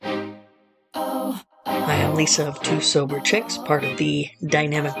Hi, I'm Lisa of Two Sober Chicks, part of the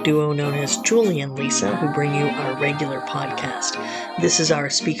dynamic duo known as Julie and Lisa, who bring you our regular podcast. This is our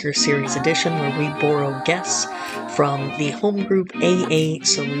speaker series edition where we borrow guests from the home group AA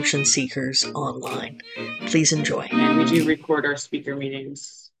Solution Seekers online. Please enjoy. And we do record our speaker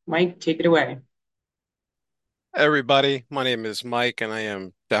meetings. Mike, take it away. Everybody, my name is Mike, and I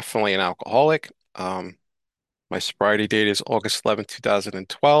am definitely an alcoholic. My sobriety date is August 11th,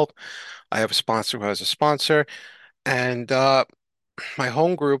 2012. I have a sponsor who has a sponsor, and my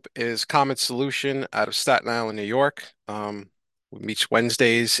home group is Common Solution out of Staten Island, New York. We meet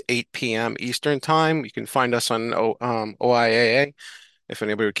Wednesdays, 8 p.m. Eastern Time. You can find us on OIAA if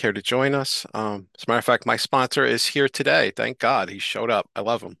anybody would care to join us. As a matter of fact, my sponsor is here today. Thank God he showed up. I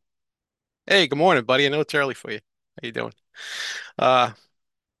love him. Hey, good morning, buddy. I know it's early for you. How you doing? Uh,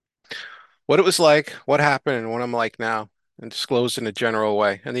 what it was like, what happened, and what I'm like now, and disclosed in a general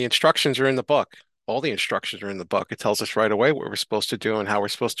way. And the instructions are in the book. All the instructions are in the book. It tells us right away what we're supposed to do and how we're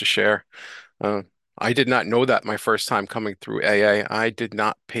supposed to share. Uh, I did not know that my first time coming through AA. I did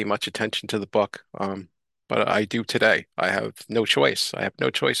not pay much attention to the book, but I do today. I have no choice. I have no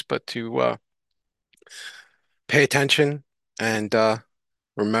choice but to pay attention and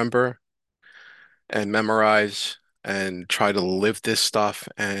remember and memorize and try to live this stuff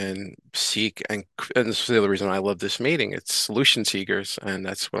and seek and this is the other reason I love this meeting. It's solution seekers, and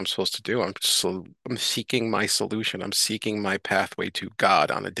that's what I'm supposed to do. I'm seeking my solution. I'm seeking my pathway to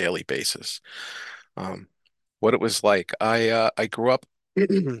God on a daily basis. Um, what it was like. I grew up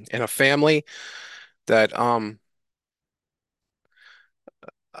in a family that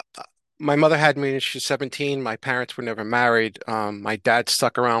my mother had me when she was 17. My parents were never married. My dad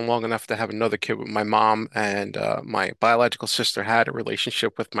stuck around long enough to have another kid with my mom, and my biological sister had a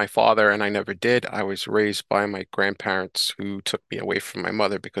relationship with my father, and I never did. I was raised by my grandparents who took me away from my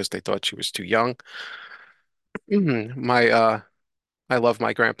mother because they thought she was too young. My I love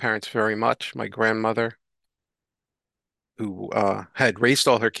my grandparents very much. My grandmother, who had raised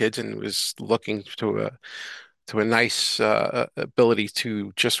all her kids and was looking to a nice ability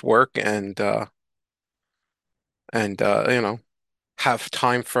to just work and have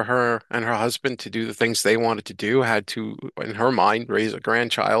time for her and her husband to do the things they wanted to do, had to, in her mind, raise a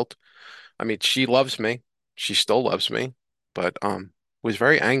grandchild. I mean, she loves me. She still loves me, but was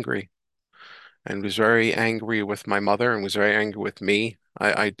very angry and was very angry with my mother and was very angry with me.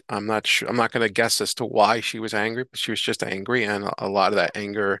 I'm not sure. I'm not going to guess as to why she was angry, but she was just angry, and a lot of that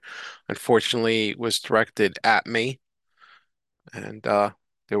anger, unfortunately, was directed at me, and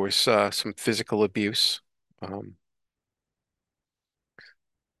there was some physical abuse. Um,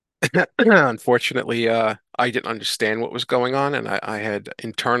 Unfortunately, I didn't understand what was going on, and I had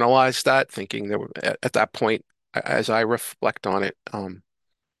internalized that, thinking there were at that point, as I reflect on it,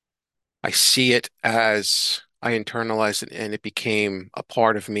 I see it as I internalized it, and it became a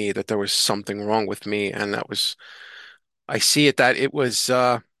part of me that there was something wrong with me, and I see it that it was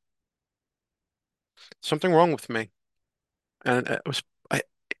something wrong with me, and it was I,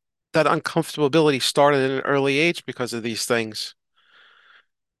 that uncomfortability started at an early age because of these things.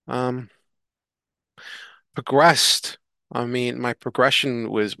 Um, Progressed. I mean, my progression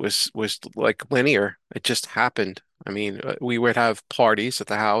was like linear. It just happened. I mean, we would have parties at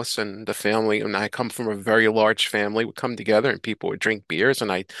the house, and the family, and I come from a very large family, would come together, and people would drink beers, and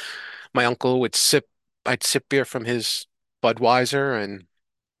my uncle would I'd sip beer from his Budweiser, and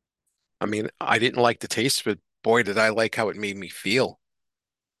I mean, I didn't like the taste, but boy, did I like how it made me feel.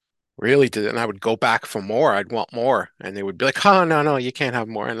 Really did. And I would go back for more. I'd want more. And they would be like, oh, no, no, you can't have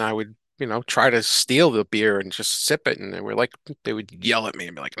more. And I would, try to steal the beer and just sip it. And they would yell at me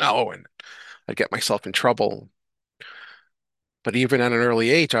and be like, no. And I'd get myself in trouble. But even at an early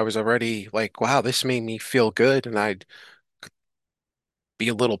age, I was already like, wow, this made me feel good. And I'd be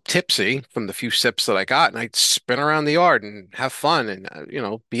a little tipsy from the few sips that I got. And I'd spin around the yard and have fun. And,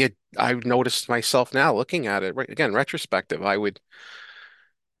 I noticed myself now looking at it, right, again, retrospective. I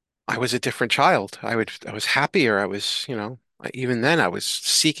was a different child. I was happier. Even then I was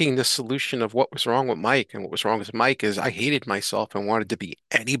seeking the solution of what was wrong with Mike. And what was wrong with Mike is I hated myself and wanted to be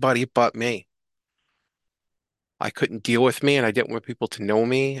anybody but me. I couldn't deal with me and I didn't want people to know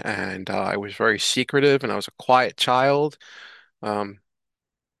me. And I was very secretive and I was a quiet child. Um,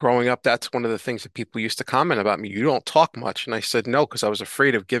 Growing up, that's one of the things that people used to comment about me. You don't talk much. And I said no, because I was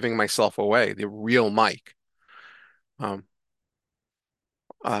afraid of giving myself away, the real Mike. Um,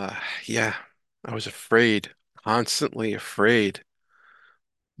 uh, yeah, I was afraid, constantly afraid.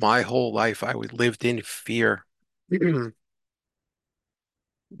 My whole life, I would lived in fear.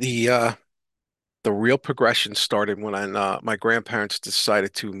 The uh, the real progression started when my grandparents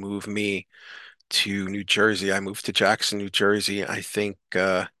decided to move me to New Jersey. I moved to Jackson, New Jersey, I think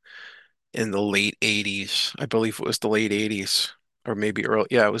in the late 80s. I believe it was the late 80s or maybe early.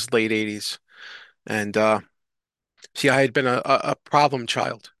 Yeah, it was late 80s. And see, I had been a problem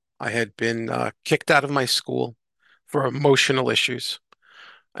child. I had been kicked out of my school for emotional issues,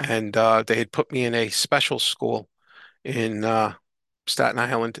 and they had put me in a special school in Staten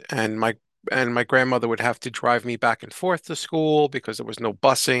Island, and my grandmother would have to drive me back and forth to school because there was no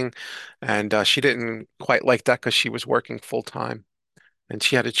busing, and she didn't quite like that because she was working full time, and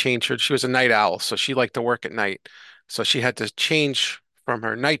she had to change her. She was a night owl, so she liked to work at night, so she had to change from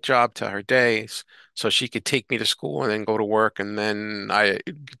her night job to her days. So she could take me to school and then go to work, and then I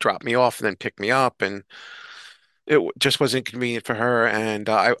drop me off and then pick me up, and just wasn't convenient for her. And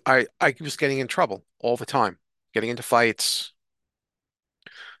I was getting in trouble all the time, getting into fights.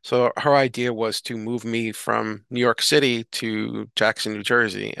 So her idea was to move me from New York City to Jackson, New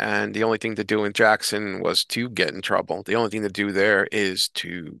Jersey. And the only thing to do in Jackson was to get in trouble. The only thing to do there is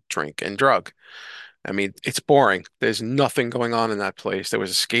to drink and drug. I mean, it's boring. There's nothing going on in that place. There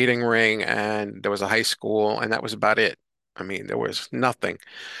was a skating ring and there was a high school, and that was about it. I mean, there was nothing.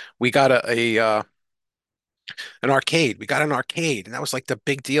 We got an arcade. We got an arcade, and that was like the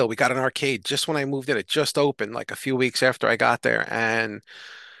big deal. We got an arcade just when I moved in. It just opened like a few weeks after I got there, and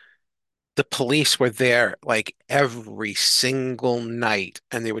the police were there like every single night,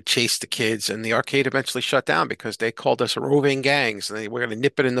 and they would chase the kids. And the arcade eventually shut down because they called us roving gangs, and they were going to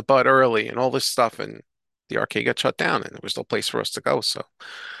nip it in the bud early and all this stuff. And the arcade got shut down, and there was no place for us to go. So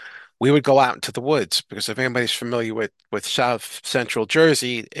we would go out into the woods because if anybody's familiar with South Central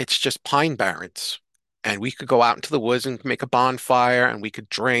Jersey, it's just pine barrens. And we could go out into the woods and make a bonfire, and we could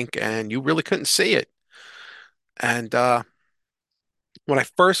drink, and you really couldn't see it. And when I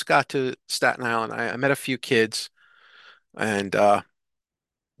first got to Staten Island, I met a few kids, and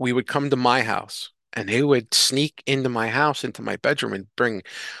we would come to my house, and they would sneak into my house, into my bedroom, and bring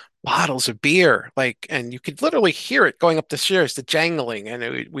bottles of beer, like, and you could literally hear it going up the stairs, the jangling,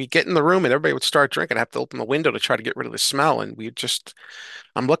 and we get in the room, and everybody would start drinking. I have to open the window to try to get rid of the smell, and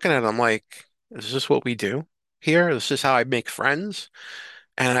I'm looking at it, I'm like, is this what we do here? This is how I make friends?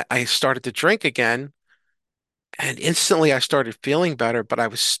 And I started to drink again. And instantly I started feeling better, but I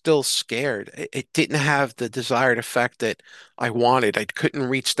was still scared. It didn't have the desired effect that I wanted. I couldn't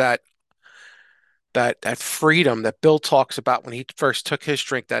reach that freedom that Bill talks about when he first took his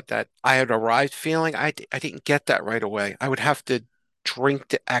drink, that I had arrived feeling. I didn't get that right away. I would have to drink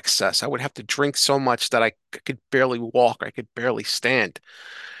to excess. I would have to drink so much that I could barely walk. I could barely stand.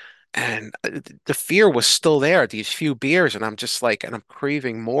 And the fear was still there, these few beers, and I'm just like, and I'm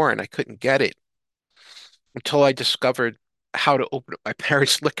craving more, and I couldn't get it until I discovered how to open up my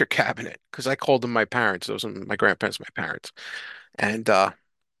parents' liquor cabinet because I called them my parents. Those are my grandparents, my parents, and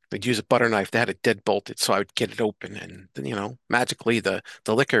they'd use a butter knife. They had it dead bolted, so I would get it open, and then, magically the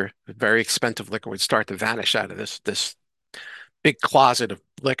liquor, the very expensive liquor, would start to vanish out of this big closet of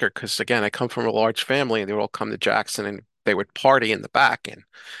liquor. Because again, I come from a large family, and they would all come to Jackson, and they would party in the back, and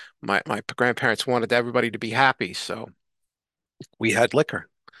my grandparents wanted everybody to be happy, so we had liquor.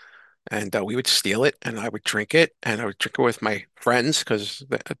 And we would steal it, and I would drink it, and I would drink it with my friends because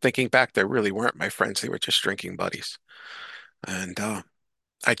thinking back, they really weren't my friends. They were just drinking buddies. And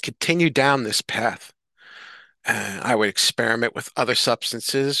I'd continue down this path. And I would experiment with other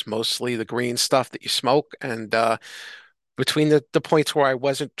substances, mostly the green stuff that you smoke. And between the points where I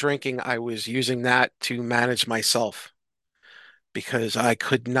wasn't drinking, I was using that to manage myself because I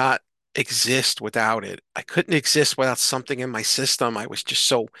could not exist without it. I couldn't exist without something in my system. I was just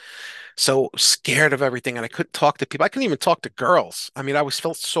so scared of everything, and I couldn't talk to people. I couldn't even talk to girls. I mean, I was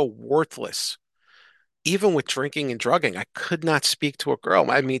felt so worthless. Even with drinking and drugging, I could not speak to a girl.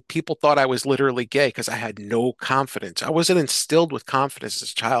 I mean, people thought I was literally gay because I had no confidence. I wasn't instilled with confidence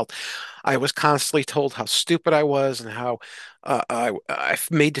as a child. I was constantly told how stupid I was and how I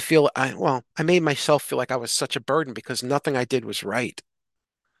made to feel I made myself feel like I was such a burden because nothing I did was right.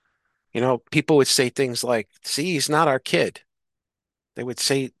 People would say things like, "See, he's not our kid." They would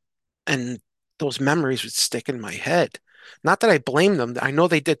say, and those memories would stick in my head. Not that I blame them. I know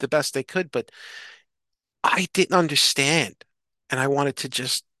they did the best they could, but I didn't understand. And I wanted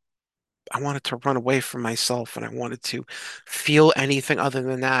to run away from myself, and I wanted to feel anything other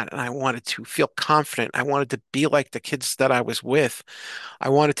than that. And I wanted to feel confident. I wanted to be like the kids that I was with. I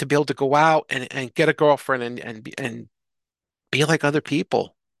wanted to be able to go out and get a girlfriend and be like other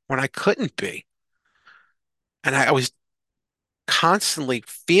people when I couldn't be. And I was constantly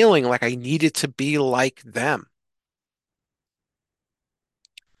feeling like I needed to be like them.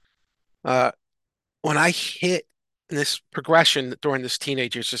 Uh, when I hit And this progression during this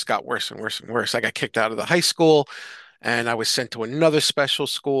teenage years just got worse and worse and worse. I got kicked out of the high school and I was sent to another special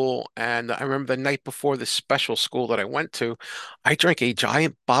school. And I remember the night before the special school that I went to, I drank a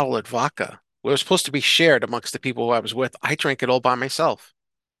giant bottle of vodka. It was supposed to be shared amongst the people who I was with. I drank it all by myself.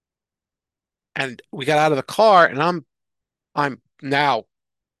 And we got out of the car and I'm now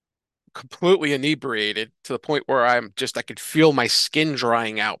completely inebriated to the point where I could feel my skin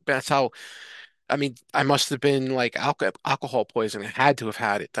drying out. That's how, I mean, I must have been like alcohol poisoning. I had to have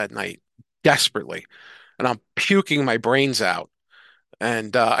had it that night desperately. And I'm puking my brains out.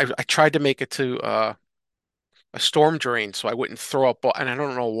 And I tried to make it to a storm drain so I wouldn't throw up. And I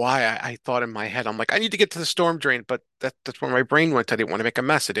don't know why I thought in my head, I'm like, I need to get to the storm drain. But that's where my brain went. I didn't want to make a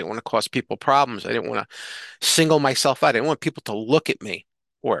mess. I didn't want to cause people problems. I didn't want to single myself out. I didn't want people to look at me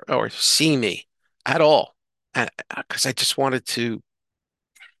or see me at all. And because I just wanted to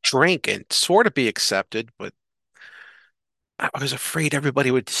drink and sort of be accepted, but I was afraid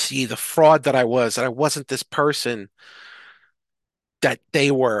everybody would see the fraud that I wasn't this person that they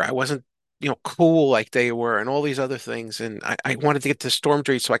were. I wasn't, cool like they were and all these other things. And I wanted to get to Storm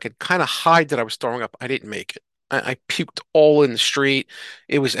Street so I could kind of hide that I was throwing up. I didn't make it. I puked all in the street.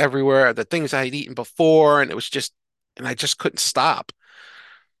 It was everywhere. The things I had eaten before, and and I just couldn't stop.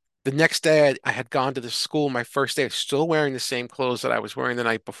 The next day, I had gone to the school, my first day, still wearing the same clothes that I was wearing the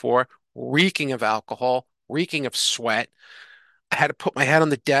night before, reeking of alcohol, reeking of sweat. I had to put my head on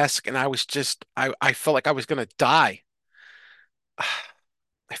the desk, and I felt like I was going to die.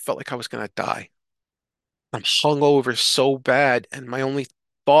 I felt like I was going to die. I'm hungover so bad, and my only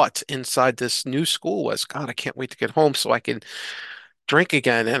thoughts inside this new school was, God, I can't wait to get home so I can drink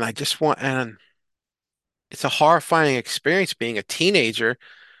again. And it's a horrifying experience being a teenager,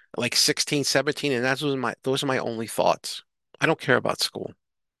 like 16, 17, and those are my only thoughts. I don't care about school.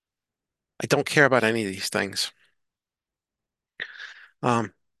 I don't care about any of these things.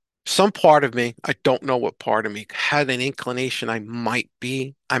 Um, some part of me, I don't know what part of me, had an inclination I might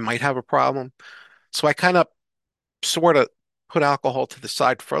have a problem. So I kind of sort of put alcohol to the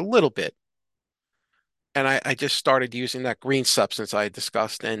side for a little bit. And I just started using that green substance I had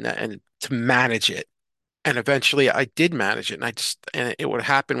discussed and to manage it. And eventually I did manage it. And what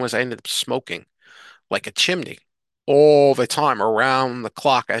happened was I ended up smoking like a chimney all the time, around the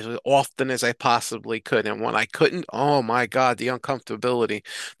clock, as often as I possibly could. And when I couldn't, oh my God, the uncomfortability,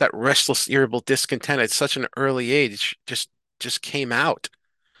 that restless, irritable discontent at such an early age just came out.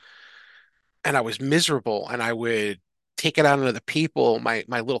 And I was miserable and I would take it out on the people, my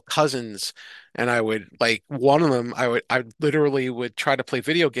little cousins, and I would like one of them I literally would try to play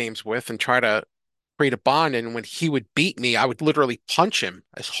video games with and try to create a bond. And when he would beat me, I would literally punch him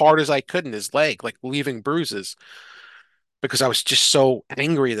as hard as I could in his leg, like leaving bruises, because I was just so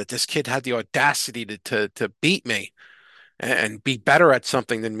angry that this kid had the audacity to beat me and be better at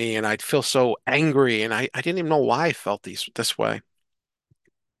something than me. And I'd feel so angry and I didn't even know why I felt this way.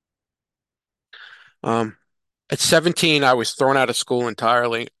 Um, at 17, I was thrown out of school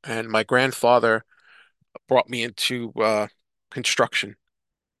entirely, and my grandfather brought me into construction.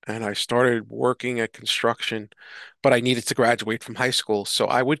 And I started working at construction, but I needed to graduate from high school. So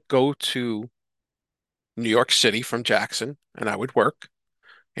I would go to New York City from Jackson, and I would work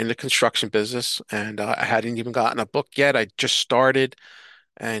in the construction business. And I hadn't even gotten a book yet. I just started.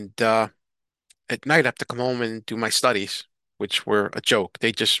 And at night, I have to come home and do my studies, which were a joke.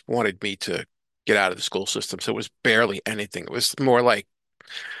 They just wanted me to get out of the school system. So it was barely anything. It was more like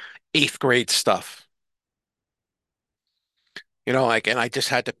eighth grade stuff, and I just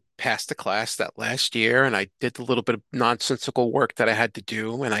had to pass the class that last year. And I did the little bit of nonsensical work that I had to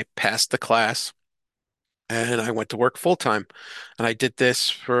do, and I passed the class. And I went to work full time. And I did this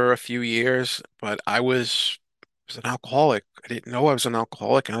for a few years, but was an alcoholic. I didn't know I was an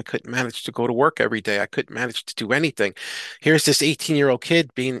alcoholic, and I couldn't manage to go to work every day. I couldn't manage to do anything. Here's this 18-year-old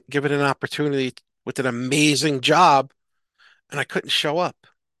kid being given an opportunity with an amazing job, and I couldn't show up.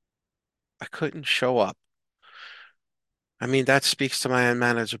 I couldn't show up. I mean, that speaks to my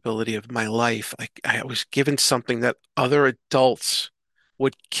unmanageability of my life. I was given something that other adults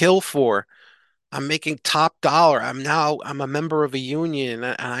would kill for. I'm making top dollar. I'm a member of a union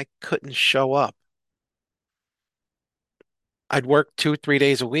and I couldn't show up. I'd work 2, 3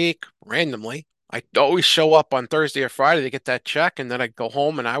 days a week randomly. I'd always show up on Thursday or Friday to get that check, and then I'd go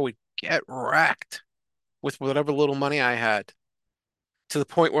home and I would get wrecked with whatever little money I had. To the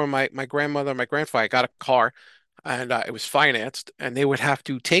point where my grandmother and my grandfather got a car and it was financed, and they would have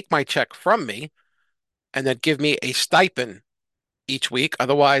to take my check from me and then give me a stipend each week.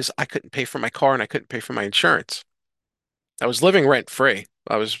 Otherwise, I couldn't pay for my car and I couldn't pay for my insurance. I was living rent free.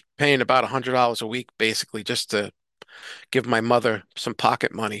 I was paying about $100 a week basically just to give my mother some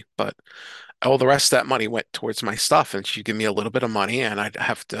pocket money, but all the rest of that money went towards my stuff, and she'd give me a little bit of money, and I'd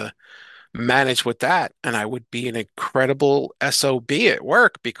have to manage with that, and I would be an incredible SOB at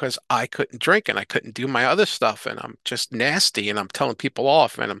work because I couldn't drink and I couldn't do my other stuff, and I'm just nasty, and I'm telling people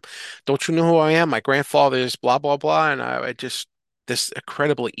off, and don't you know who I am? My grandfather is blah blah blah, and I just this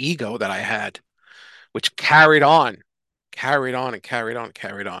incredible ego that I had, which carried on, and carried on, and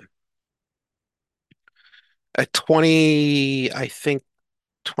carried on. At 20, I think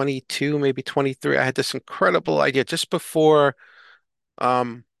 22, maybe 23, I had this incredible idea just before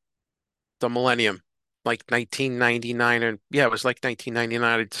um the millennium, like 1999, and yeah, it was like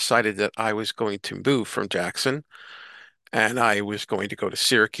 1999. I decided that I was going to move from Jackson, and I was going to go to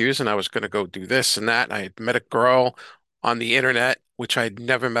Syracuse, and I was going to go do this and that. I had met a girl on the internet, which I had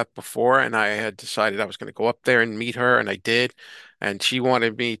never met before, and I had decided I was going to go up there and meet her, and I did. And she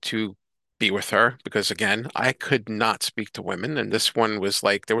wanted me to be with her because, again, I could not speak to women, and this one was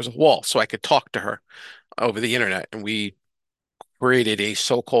like there was a wall, so I could talk to her over the internet, and we created a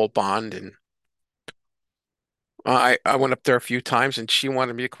so-called bond. And I went up there a few times, and she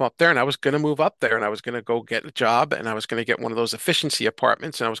wanted me to come up there, and I was going to move up there, and I was going to go get a job, and I was going to get one of those efficiency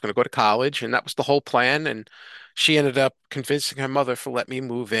apartments, and I was going to go to college, and that was the whole plan. And she ended up convincing her mother to let me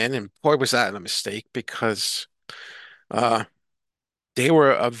move in, and boy, was that a mistake because uh, they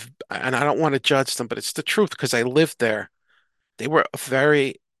were of, and I don't want to judge them, but it's the truth because I lived there. They were a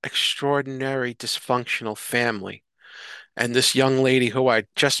very extraordinary, dysfunctional family. And this young lady who I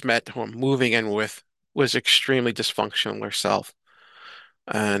just met, who I'm moving in with, was extremely dysfunctional herself.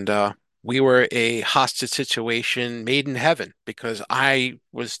 And we were a hostage situation made in heaven because I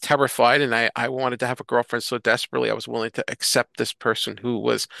was terrified and I wanted to have a girlfriend so desperately. I was willing to accept this person who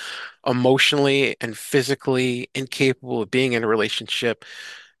was emotionally and physically incapable of being in a relationship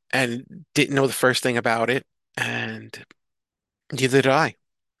and didn't know the first thing about it. And neither did I.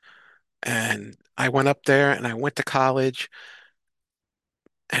 And I went up there and I went to college,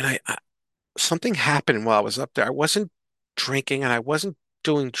 and something happened while I was up there. I wasn't drinking and I wasn't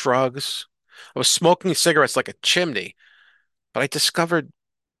doing drugs. I was smoking cigarettes like a chimney, but I discovered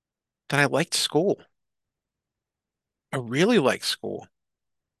that I liked school. I really liked school.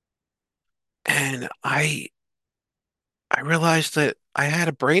 And I realized that I had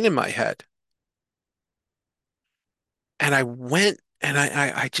a brain in my head. And I went and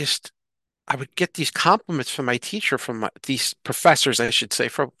I just I would get these compliments from my teacher, these professors, I should say,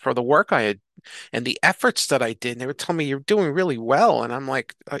 for the work I had and the efforts that I did. And they would tell me, "You're doing really well." And I'm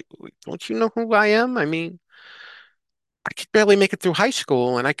like, "Don't you know who I am? I mean, I could barely make it through high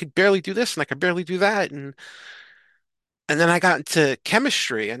school, and I could barely do this, and I could barely do that." And then I got into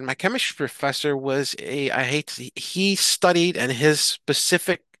chemistry, and my chemistry professor was I hate he studied, and his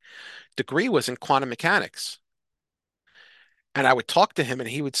specific degree was in quantum mechanics. And I would talk to him, and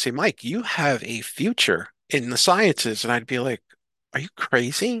he would say, "Mike, you have a future in the sciences." And I'd be like, "Are you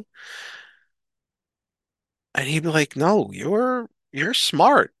crazy?" And he'd be like, "No, you're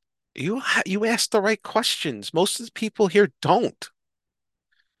smart. You ask the right questions. Most of the people here don't.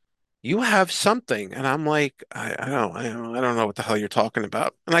 You have something." And I'm like, I don't know what the hell you're talking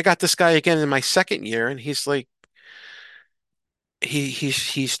about. And I got this guy again in my second year, and he's like,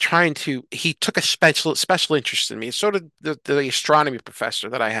 he's trying to he took a special interest in me. So did the astronomy professor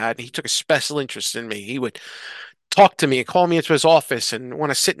that I had. He took a special interest in me. He would talk to me and call me into his office and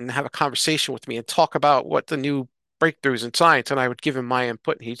want to sit and have a conversation with me and talk about what the new breakthroughs in science. And I would give him my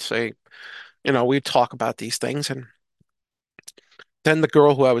input, and he'd say, we'd talk about these things. And then the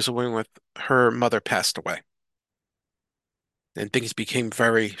girl who I was living with, her mother passed away, and things became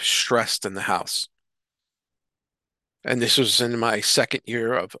very stressed in the house. And this was in my second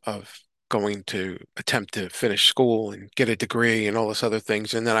year of going to attempt to finish school and get a degree and all this other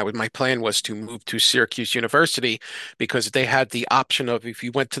things. And then my plan was to move to Syracuse University because they had the option of if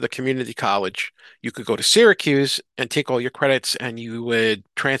you went to the community college, you could go to Syracuse and take all your credits and you would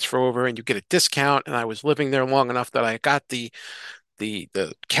transfer over and you get a discount. And I was living there long enough that I got the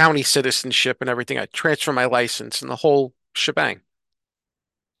county citizenship and everything. I transferred my license and the whole shebang.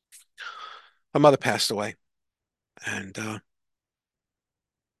 My mother passed away, and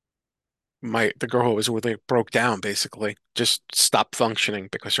the girl who was with me broke down, basically just stopped functioning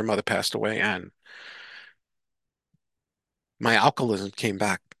because her mother passed away, and my alcoholism came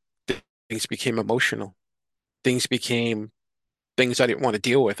back. Things became emotional. Things became things I didn't want to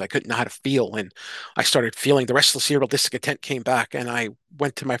deal with. I couldn't know how to feel, and I started feeling the restless, irritable discontent came back. And I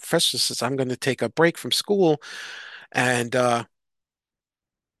went to my professor and says, "I'm going to take a break from school, and I'm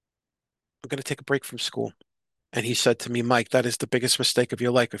going to take a break from school." And he said to me, Mike, that is the biggest mistake of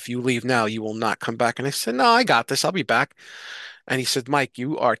your life. If you leave now, you will not come back. And I said, no, I got this. I'll be back. And he said, Mike,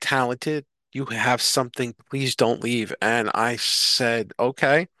 you are talented. You have something. Please don't leave. And I said,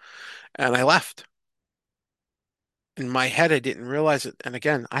 okay. And I left. In my head, I didn't realize it. And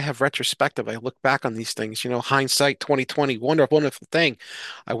again, I have retrospective. I look back on these things, hindsight 2020, wonderful, wonderful thing.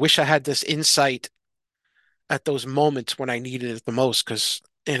 I wish I had this insight at those moments when I needed it the most.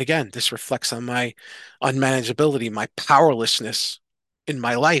 And again, this reflects on my unmanageability, my powerlessness in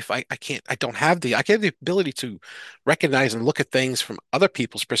my life. I don't have I have the ability to recognize and look at things from other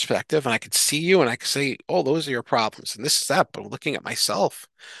people's perspective. And I could see you and I could say, oh, those are your problems. And this is that. But looking at myself,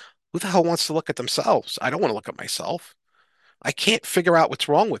 who the hell wants to look at themselves? I don't want to look at myself. I can't figure out what's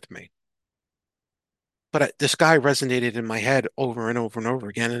wrong with me. But this guy resonated in my head over and over and over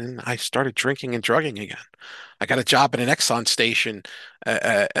again, and I started drinking and drugging again. I got a job at an Exxon station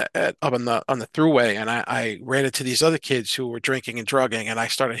up on the thruway, and I ran into these other kids who were drinking and drugging, and I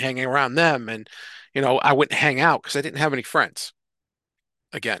started hanging around them. And I wouldn't hang out because I didn't have any friends.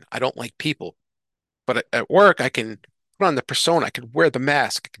 Again, I don't like people, but at work, I can put on the persona, I could wear the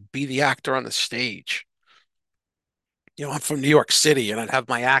mask, I could be the actor on the stage. I'm from New York City and I'd have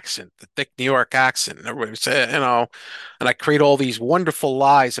my accent, the thick New York accent, and everybody would say, and I create all these wonderful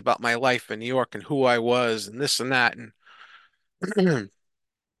lies about my life in New York and who I was and this and that. And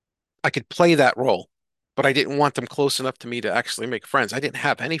I could play that role, but I didn't want them close enough to me to actually make friends. I didn't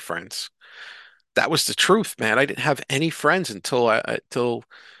have any friends. That was the truth, man. I didn't have any friends until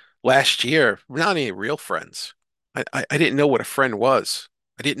last year. Not any real friends. I didn't know what a friend was.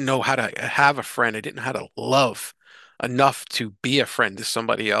 I didn't know how to have a friend. I didn't know how to love enough to be a friend to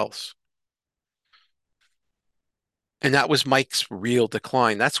somebody else. And that was Mike's real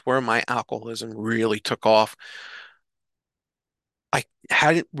decline. That's where my alcoholism really took off. I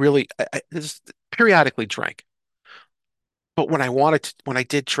hadn't really, I just periodically drank, but when I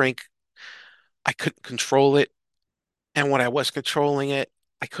did drink, I couldn't control it. And when I was controlling it,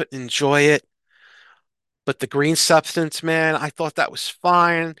 I couldn't enjoy it. But the green substance, man, I thought that was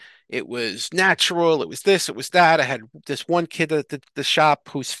fine. It was natural. It was this, it was that. I had this one kid at the shop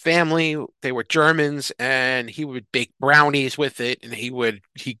whose family, they were Germans, and he would bake brownies with it. And he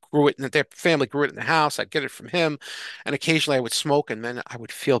grew it, and their family grew it in the house. I'd get it from him. And occasionally I would smoke, and then I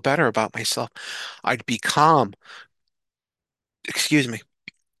would feel better about myself. I'd be calm. Excuse me.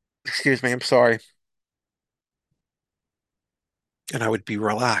 Excuse me. I'm sorry. And I would be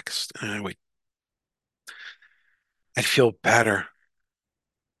relaxed, and I'd feel better.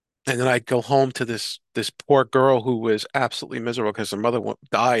 And then I'd go home to this poor girl who was absolutely miserable because her mother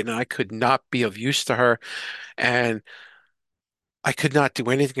died, and I could not be of use to her, and I could not do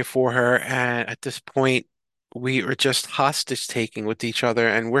anything for her. And at this point, we are just hostage taking with each other,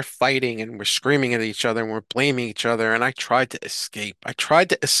 and we're fighting, and we're screaming at each other, and we're blaming each other. And I tried to escape. I tried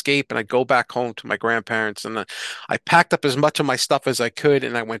to escape, and I'd go back home to my grandparents, and I packed up as much of my stuff as I could,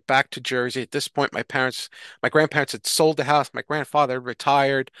 and I went back to Jersey. At this point, my grandparents had sold the house. My grandfather had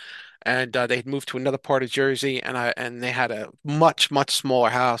retired and they had moved to another part of Jersey, and they had a much much smaller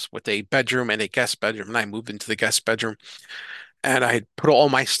house with a bedroom and a guest bedroom, and I moved into the guest bedroom, and I had put all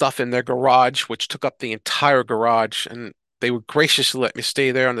my stuff in their garage, which took up the entire garage, and they would graciously let me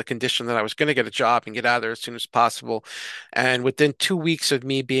stay there on the condition that I was going to get a job and get out of there as soon as possible. And within 2 weeks of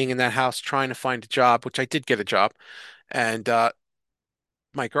me being in that house trying to find a job, which I did get a job, and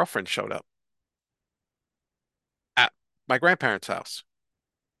my girlfriend showed up at my grandparents' house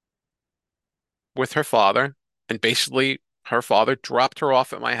with her father, and basically her father dropped her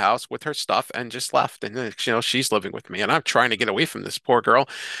off at my house with her stuff and just left. And then, she's living with me, and I'm trying to get away from this poor girl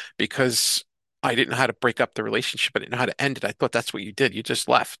because I didn't know how to break up the relationship. I didn't know how to end it. I thought that's what you did. You just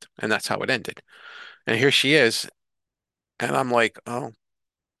left, and that's how it ended. And here she is, and I'm like, oh,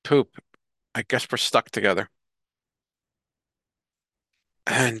 poop. I guess we're stuck together.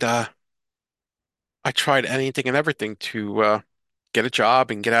 And I tried anything and everything to get a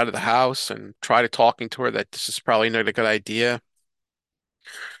job and get out of the house and try to talking to her that this is probably not a good idea.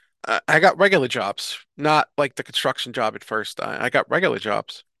 I got regular jobs, not like the construction job at first. I got regular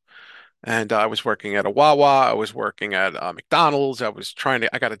jobs, and I was working at a Wawa. I was working at McDonald's. I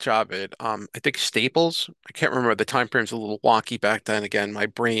got a job at I think Staples. I can't remember. The time frame's a little wonky back then. Again, my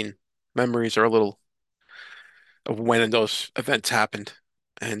brain memories are a little of when those events happened.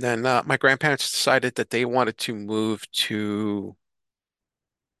 And then my grandparents decided that they wanted to move to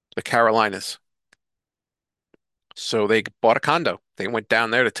the Carolinas. So they bought a condo. They went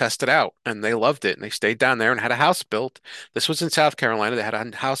down there to test it out and they loved it. And they stayed down there and had a house built. This was in South Carolina. They had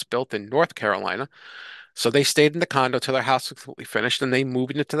a house built in North Carolina. So they stayed in the condo till their house was completely finished, and they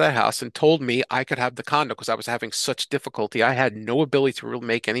moved into that house and told me I could have the condo because I was having such difficulty. I had no ability to really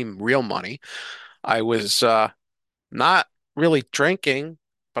make any real money. I was not really drinking,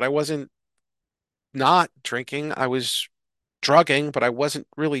 but I wasn't not drinking. I was drugging, but I wasn't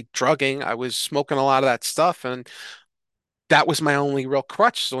really drugging. I was smoking a lot of that stuff, and that was my only real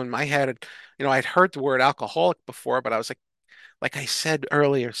crutch. So in my head, I'd heard the word alcoholic before, but I was like I said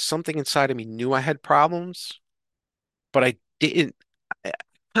earlier, something inside of me knew I had problems, but I didn't. I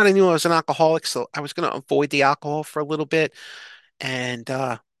kind of knew I was an alcoholic, so I was going to avoid the alcohol for a little bit. And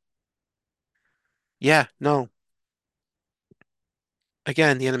yeah, no,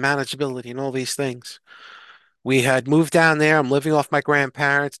 again, the unmanageability and all these things. We had moved down there. I'm living off my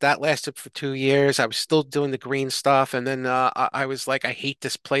grandparents. That lasted for 2 years. I was still doing the green stuff. And then I was like, I hate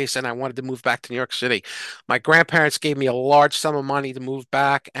this place. And I wanted to move back to New York City. My grandparents gave me a large sum of money to move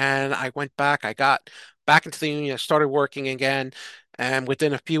back. And I went back. I got back into the union. I started working again. And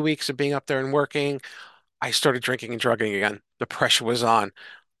within a few weeks of being up there and working, I started drinking and drugging again. The pressure was on.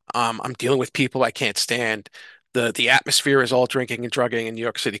 I'm dealing with people I can't stand. The atmosphere is all drinking and drugging in New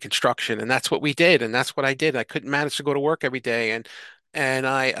York City construction, and that's what we did, and that's what I did. I couldn't manage to go to work every day, and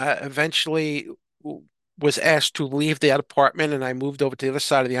I eventually was asked to leave that apartment, and I moved over to the other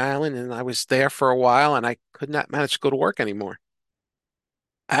side of the island, and I was there for a while, and I could not manage to go to work anymore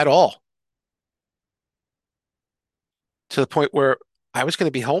at all, to the point where I was going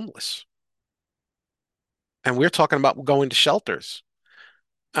to be homeless, and we are talking about going to shelters.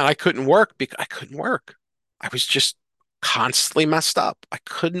 And I couldn't work because I couldn't work. I was just constantly messed up. I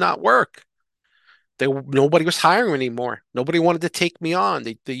could not work. Nobody was hiring anymore. Nobody wanted to take me on.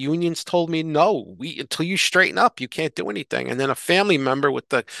 The unions told me, no, we until you straighten up, you can't do anything. And then a family member with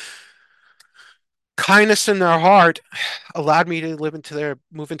the kindness in their heart allowed me to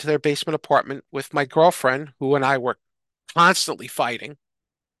move into their basement apartment with my girlfriend, who and I were constantly fighting.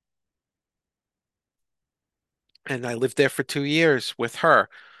 And I lived there for 2 years with her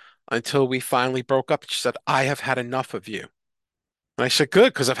until we finally broke up. She said, I have had enough of you. And I said,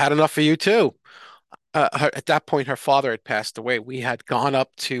 good, because I've had enough of you too. At that point, her father had passed away. We had gone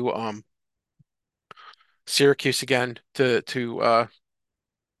up to Syracuse again to the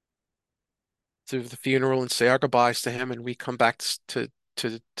funeral and say our goodbyes to him, and we come back to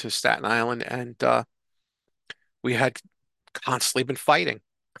Staten Island, and we had constantly been fighting.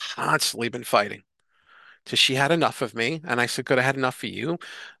 So she had enough of me, and I said, good, I had enough of you.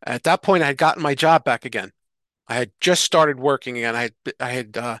 At that point, I had gotten my job back again. I had just started working again.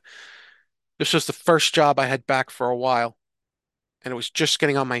 This was the first job I had back for a while, and it was just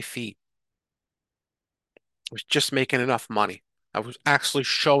getting on my feet. Was just making enough money. I was actually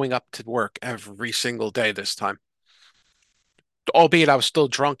showing up to work every single day this time. Albeit I was still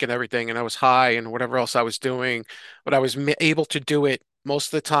drunk and everything, and I was high and whatever else I was doing, but I was able to do it most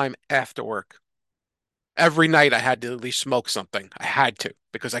of the time after work. Every night I had to at least smoke something. I had to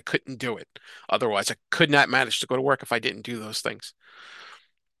because I couldn't do it. Otherwise, I could not manage to go to work if I didn't do those things.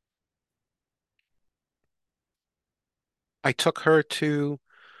 I took her to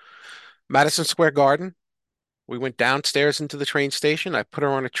Madison Square Garden. We went downstairs into the train station. I put her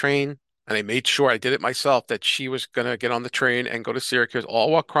on a train and I made sure I did it myself that she was going to get on the train and go to Syracuse,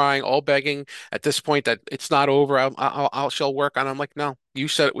 all while crying, all begging at this point that it's not over. She'll work on. I'm like, no, you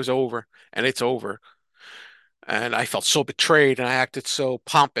said it was over and it's over. And I felt so betrayed and I acted so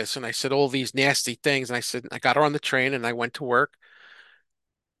pompous and I said all these nasty things. And I said, I got her on the train and I went to work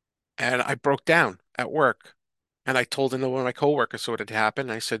and I broke down at work. And I told one of my coworkers what had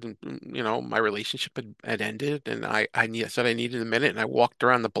happened. I said, my relationship had ended, and said I needed a minute, and I walked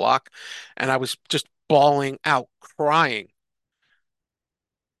around the block, and I was just bawling out, crying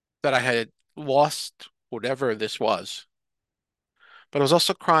that I had lost whatever this was. But I was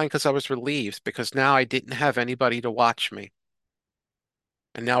also crying because I was relieved because now I didn't have anybody to watch me,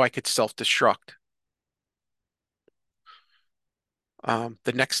 and now I could self-destruct.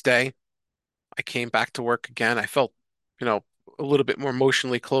 The next day, I came back to work again. I felt, you know, a little bit more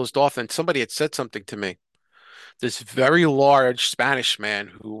emotionally closed off, and somebody had said something to me. This very large Spanish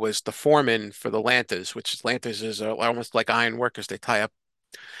man who was the foreman for the Lantas, which is Lantas is almost like iron workers. They tie up.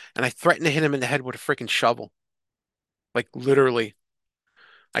 And I threatened to hit him in the head with a freaking shovel. Like literally.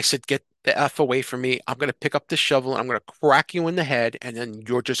 I said, get the F away from me. I'm going to pick up this shovel and I'm going to crack you in the head and then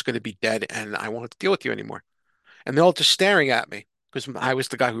you're just going to be dead and I won't have to deal with you anymore. And they're all just staring at me because I was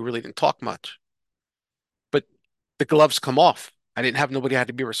the guy who really didn't talk much. But the gloves come off. I didn't have nobody I had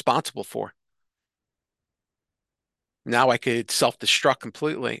to be responsible for. Now I could self-destruct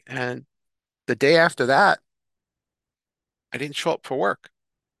completely. And the day after that, I didn't show up for work.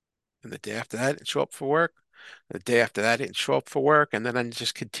 And the day after that, I didn't show up for work. The day after that, I didn't show up for work. And then I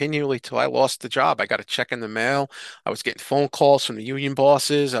just continually till I lost the job. I got a check in the mail. I was getting phone calls from the union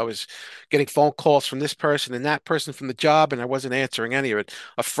bosses. I was getting phone calls from this person and that person from the job, and I wasn't answering any of it.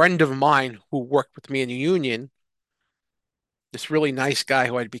 A friend of mine who worked with me in the union, this really nice guy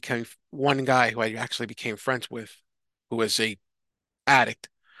who I became one guy who I actually became friends with, who was a addict.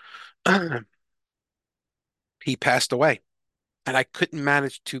 He passed away. And I couldn't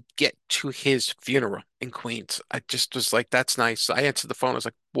manage to get to his funeral in Queens. I just was like, that's nice. I answered the phone. I was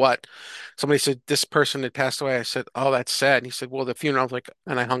like, what? Somebody said this person had passed away. I said, oh, that's sad. And he said, well, the funeral. I was like,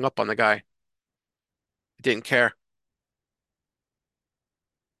 and I hung up on the guy. I didn't care.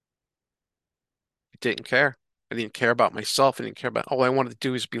 I didn't care. I didn't care about myself. I didn't care about, all I wanted to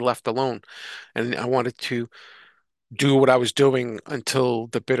do is be left alone. And I wanted to do what I was doing until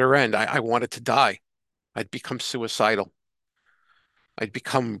the bitter end. I wanted to die. I'd become suicidal. I'd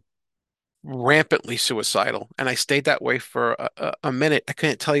become rampantly suicidal. And I stayed that way for a minute. I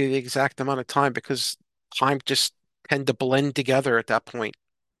couldn't tell you the exact amount of time because time just tend to blend together at that point.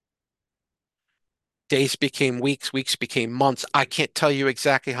 Days became weeks, weeks became months. I can't tell you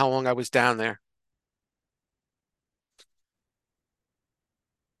exactly how long I was down there.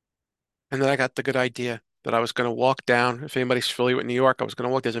 And then I got the good idea that I was going to walk down. If anybody's familiar with New York, I was going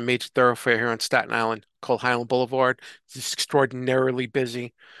to walk. There's a major thoroughfare here on Staten Island called Highland Boulevard. It's extraordinarily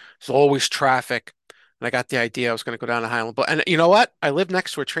busy. There's always traffic. And I got the idea I was going to go down to Highland Boulevard. And you know what? I live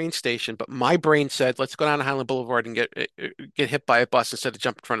next to a train station, but my brain said, let's go down to Highland Boulevard and get hit by a bus instead of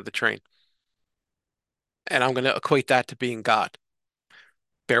jump in front of the train. And I'm going to equate that to being God.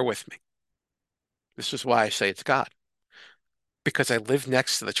 Bear with me. This is why I say it's God. Because I lived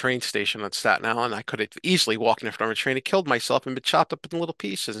next to the train station on Staten Island. I could have easily walked in front of a train and killed myself and been chopped up in little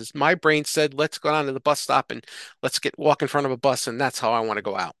pieces. My brain said, let's go down to the bus stop and let's get walk in front of a bus, and that's how I want to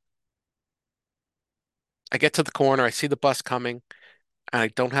go out. I get to the corner, I see the bus coming, and I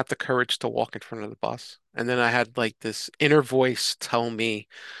don't have the courage to walk in front of the bus. And then I had like this inner voice tell me,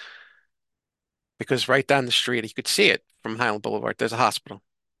 because right down the street, you could see it from Highland Boulevard, there's a hospital.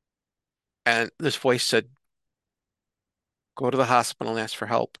 And this voice said, go to the hospital and ask for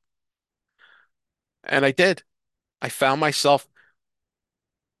help. And I did. I found myself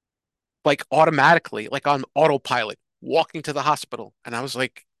like automatically, like on autopilot, walking to the hospital. And I was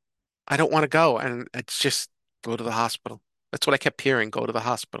like, I don't want to go. And it's just go to the hospital. That's what I kept hearing, go to the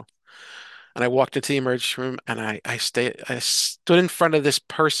hospital. And I walked into the emergency room and I stood in front of this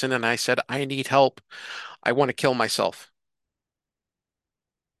person and I said, I need help. I want to kill myself.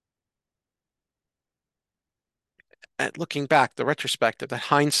 And looking back, the retrospective, the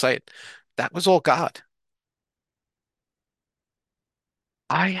hindsight, that was all God.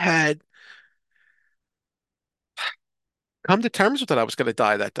 I had come to terms with it. I was going to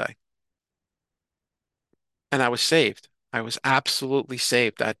die that day. And I was saved. I was absolutely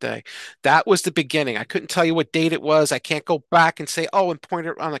saved that day. That was the beginning. I couldn't tell you what date it was. I can't go back and say, oh, and point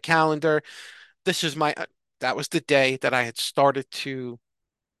it on the calendar. This is my, that was the day that I had started to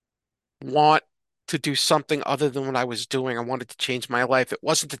want to do something other than what I was doing. I wanted to change my life. It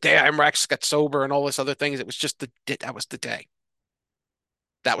wasn't the day I Rex got sober and all this other things. It was just that was the day.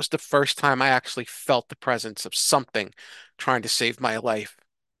 That was the first time I actually felt the presence of something trying to save my life.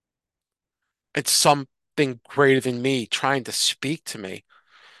 It's something greater than me trying to speak to me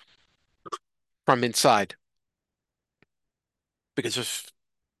from inside. Because if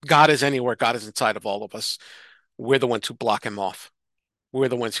God is anywhere, God is inside of all of us. We're the ones who block him off. We're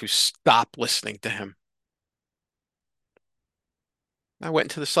the ones who stop listening to him. I went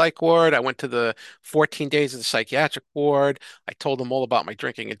into the psych ward. I went to the 14 days of the psychiatric ward. I told them all about my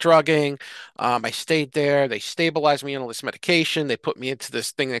drinking and drugging. I stayed there. They stabilized me on all this medication. They put me into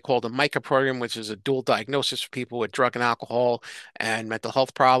this thing they called a MICA program, which is a dual diagnosis for people with drug and alcohol and mental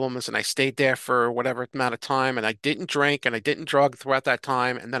health problems. And I stayed there for whatever amount of time. And I didn't drink and I didn't drug throughout that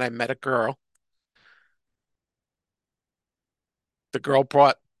time. And then I met a girl. The girl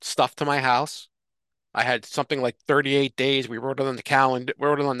brought stuff to my house. I had something like 38 days. We wrote it on the calendar,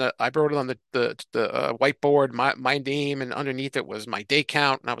 wrote it on I wrote it on the whiteboard, my name, and underneath it was my day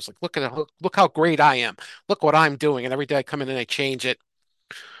count. And I was like, look at it, look how great I am. Look what I'm doing. And every day I come in and I change it.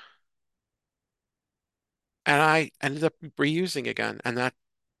 And I ended up reusing again. And that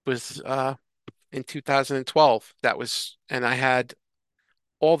was in 2012. That was, and I had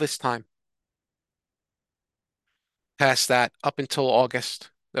all this time past that up until August.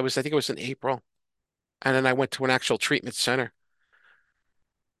 That was, I think it was in April. And then I went to an actual treatment center.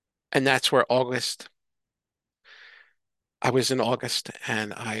 And that's where August I was in August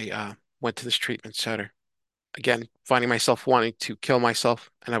and I went to this treatment center. again, finding myself wanting to kill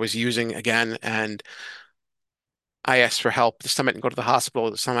myself, and I was using again, and I asked for help. This time I didn't go to the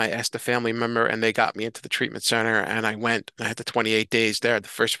hospital. This time I asked a family member, and they got me into the treatment center, and I went. I had the 28 days there. The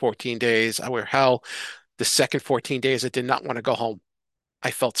first 14 days, I were hell. The second 14 days, I did not want to go home.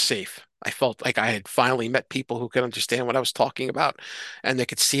 I felt safe. I felt like I had finally met people who could understand what I was talking about, and they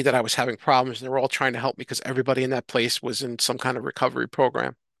could see that I was having problems, and they were all trying to help me because everybody in that place was in some kind of recovery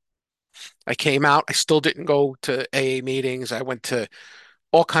program. I came out. I still didn't go to AA meetings. I went to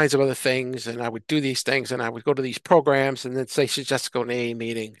all kinds of other things, and I would do these things, and I would go to these programs, and then say, "Should just go to an AA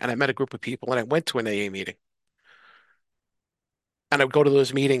meeting." And I met a group of people, and I went to an AA meeting, and I would go to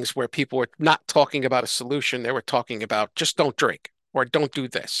those meetings where people were not talking about a solution; they were talking about just don't drink or don't do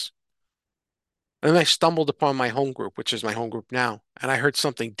this. And then I stumbled upon my home group, which is my home group now, and I heard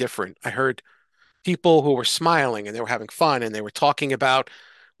something different. I heard people who were smiling and they were having fun, and they were talking about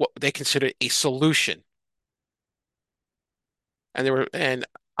what they considered a solution. And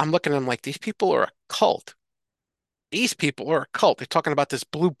I'm looking at them like these people are a cult. These people are a cult. They're talking about this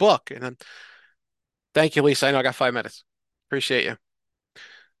blue book. And thank you, Lisa. I know I got 5 minutes. Appreciate you.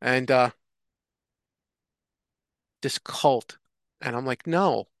 And this cult. And I'm like,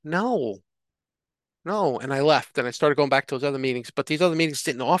 no, no, no. And I left and I started going back to those other meetings. But these other meetings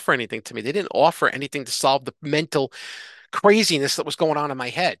didn't offer anything to me. They didn't offer anything to solve the mental craziness that was going on in my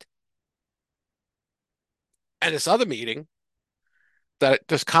head. And this other meeting, that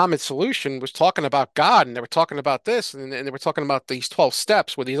this common solution was talking about God, and they were talking about this, and they were talking about these 12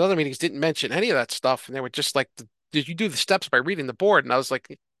 steps, where these other meetings didn't mention any of that stuff. And they were just like, did you do the steps by reading the board? And I was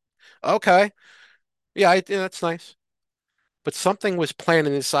like, okay, yeah, yeah, that's nice. But something was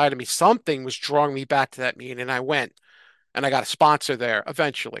planted inside of me. Something was drawing me back to that meeting. And I went and I got a sponsor there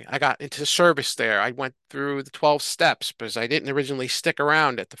eventually. I got into service there. I went through the 12 steps because I didn't originally stick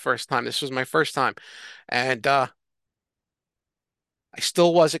around at the first time. This was my first time. And I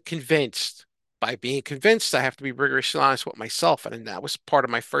still wasn't convinced. By being convinced, I have to be rigorously honest with myself. And that was part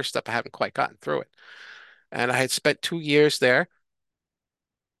of my first step. I haven't quite gotten through it. And I had spent 2 years there.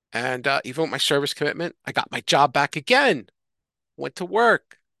 And even with my service commitment, I got my job back again, went to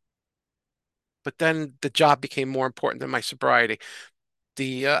work. But then the job became more important than my sobriety.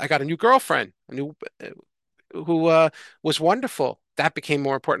 I got a new girlfriend, a new who was wonderful. That became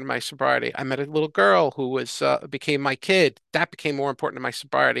more important to my sobriety. I met a little girl who was became my kid. That became more important to my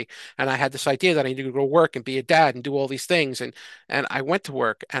sobriety. And I had this idea that I needed to go work and be a dad and do all these things. And I went to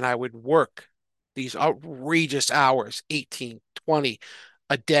work and I would work these outrageous hours, 18, 20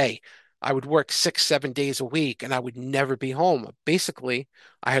 a day. I would work 6, 7 days a week and I would never be home. Basically,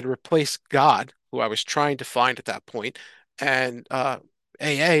 I had replaced God, who I was trying to find at that point, and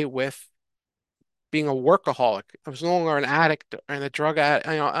AA with being a workaholic. I was no longer an addict and a drug addict,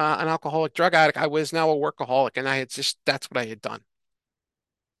 an alcoholic drug addict. I was now a workaholic, and I had just that's what I had done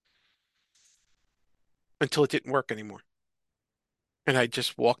until it didn't work anymore. And I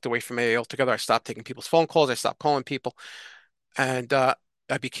just walked away from AA altogether. I stopped taking people's phone calls. I stopped calling people, and I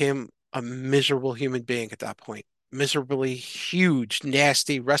became a miserable human being at that point. Miserably huge,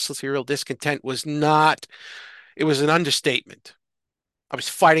 nasty, restless, real discontent was not. It was an understatement. I was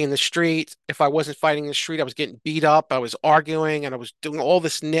fighting in the street. If I wasn't fighting in the street, I was getting beat up. I was arguing and I was doing all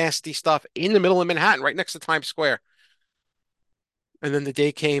this nasty stuff in the middle of Manhattan, right next to Times Square. And then the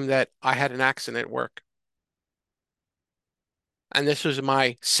day came that I had an accident at work. And this was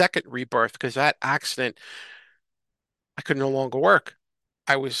my second rebirth because that accident, I could no longer work.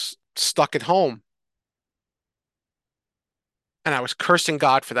 I was stuck at home and I was cursing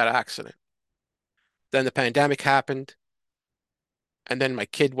God for that accident. Then the pandemic happened. And then my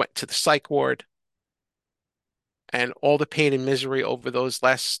kid went to the psych ward. And all the pain and misery over those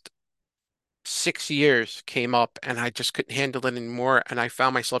last 6 years came up and I just couldn't handle it anymore. And I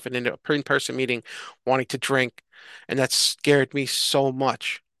found myself in an in-person meeting wanting to drink. And that scared me so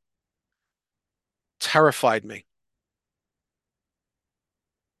much, terrified me.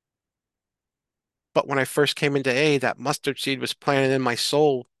 But when I first came into A, that mustard seed was planted in my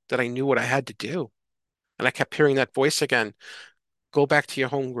soul that I knew what I had to do. And I kept hearing that voice again, go back to your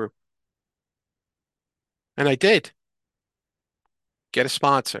home group. And I did get a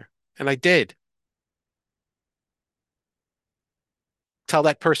sponsor. And I did tell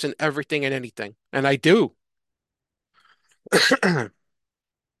that person everything and anything. And I do.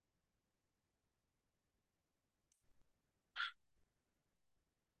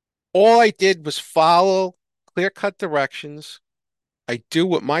 All I did was follow clear-cut directions. I do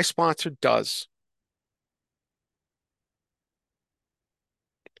what my sponsor does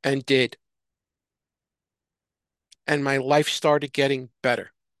and did, and my life started getting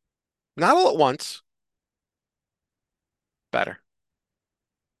better. Not all at once, better.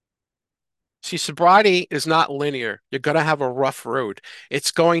 See, sobriety is not linear. You're going to have a rough road. It's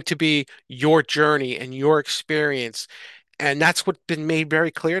going to be your journey and your experience. And that's what's been made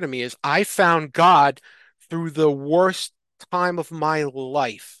very clear to me is I found God through the worst time of my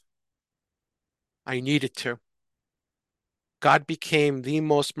life. I needed to. God became the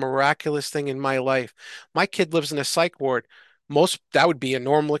most miraculous thing in my life. My kid lives in a psych ward. That would be a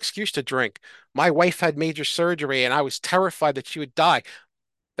normal excuse to drink. My wife had major surgery and I was terrified that she would die.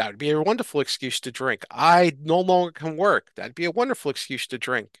 That would be a wonderful excuse to drink. I no longer can work. That'd be a wonderful excuse to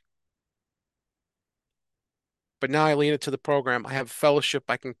drink. But now I lean into the program. I have fellowship.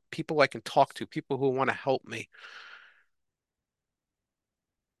 People I can talk to, people who want to help me.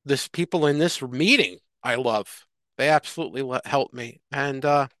 This people in this meeting I love. They absolutely help me. And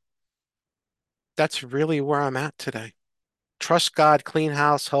that's really where I'm at today. Trust God, clean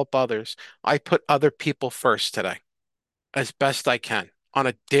house, help others. I put other people first today as best I can on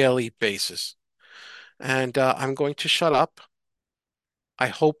a daily basis. And I'm going to shut up. I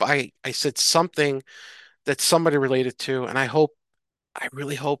hope I said something that somebody related to, and I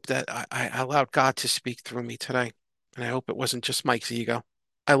really hope that I allowed God to speak through me today. And I hope it wasn't just Mike's ego.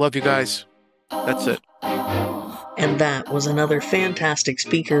 I love you guys. That's it. And that was another fantastic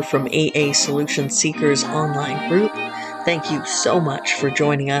speaker from AA Solution Seekers online group. Thank you so much for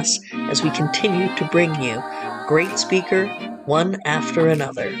joining us as we continue to bring you great speaker one after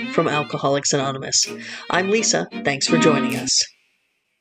another from Alcoholics Anonymous. I'm Lisa. Thanks for joining us.